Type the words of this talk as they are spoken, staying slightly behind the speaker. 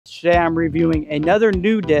Today I'm reviewing another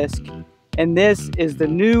new disc, and this is the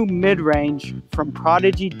new Midrange from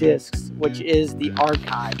Prodigy Discs, which is the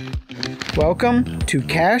Archive. Welcome to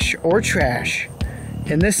Cash or Trash.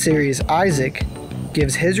 In this series, Isaac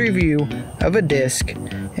gives his review of a disc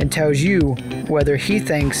and tells you whether he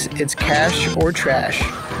thinks it's cash or trash.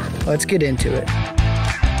 Let's get into it.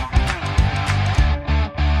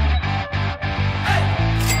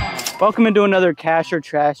 Welcome into another Cash or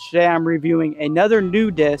Trash. Today I'm reviewing another new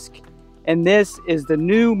disc, and this is the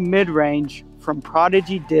new Midrange from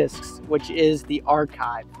Prodigy Discs, which is the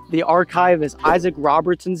Archive. The Archive is Isaac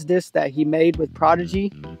Robertson's disc that he made with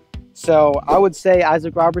Prodigy. So I would say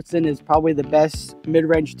Isaac Robertson is probably the best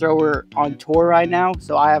mid-range thrower on tour right now.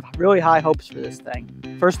 So I have really high hopes for this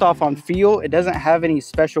thing. First off, on feel, it doesn't have any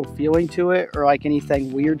special feeling to it or like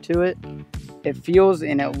anything weird to it. It feels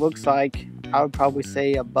and it looks like, I would probably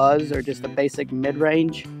say, a buzz or just a basic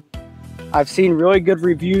mid-range. I've seen really good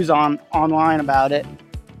reviews online about it,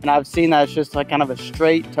 and I've seen that it's just like kind of a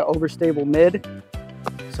straight to overstable mid.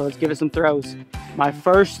 So let's give it some throws. My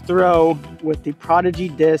first throw with the Prodigy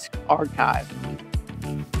Disc Archive.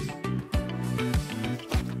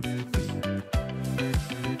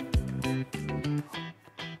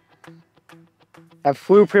 That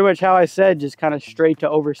flew pretty much how I said, just kind of straight to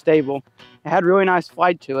overstable. It had really nice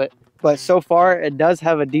flight to it, but so far it does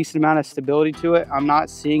have a decent amount of stability to it. I'm not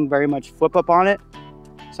seeing very much flip up on it.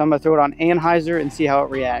 So I'm gonna throw it on Anheuser and see how it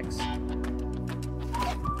reacts.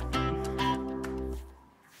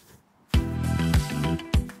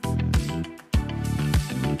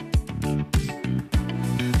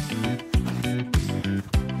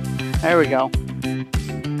 There we go.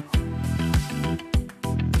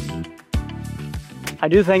 I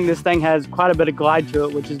do think this thing has quite a bit of glide to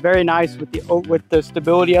it, which is very nice with the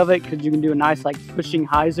stability of it, because you can do a nice like pushing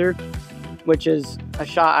hyzer, which is a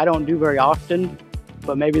shot I don't do very often,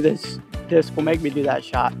 but maybe this disc will make me do that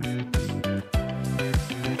shot.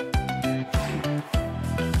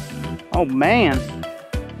 Oh man,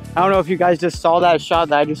 I don't know if you guys just saw that shot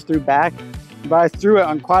that I just threw back, but I threw it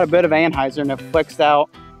on quite a bit of anhyzer and it flexed out,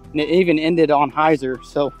 and it even ended on hyzer,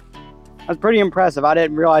 so that's pretty impressive. I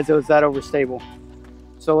didn't realize it was that overstable.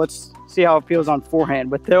 So let's see how it feels on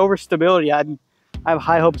forehand. With the overstability, I have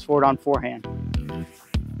high hopes for it on forehand.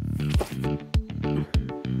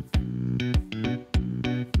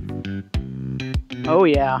 Oh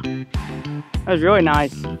yeah, that was really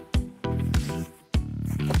nice.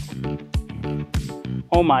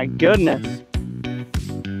 Oh my goodness.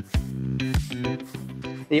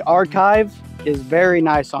 The Archive is very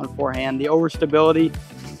nice on forehand. The overstability,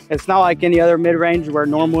 it's not like any other mid-range where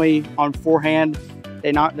normally on forehand,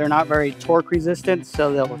 they're not very torque resistant,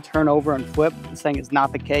 so they'll turn over and flip. This thing is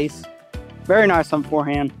not the case. Very nice on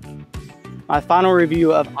forehand. My final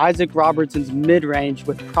review of Isaac Robertson's mid-range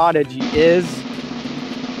with Prodigy is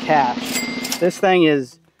cash. This thing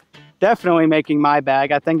is definitely making my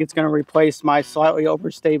bag. I think it's going to replace my slightly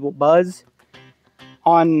overstable buzz.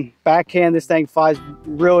 On backhand, this thing flies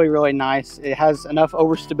really, really nice. It has enough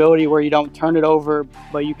overstability where you don't turn it over,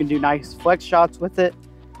 but you can do nice flex shots with it.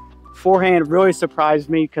 Forehand really surprised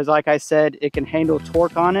me because, like I said, it can handle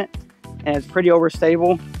torque on it, and it's pretty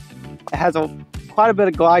overstable. It has quite a bit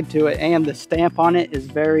of glide to it, and the stamp on it is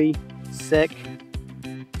very sick.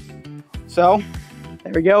 So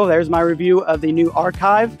there we go. There's my review of the new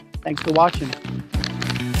Archive. Thanks for watching.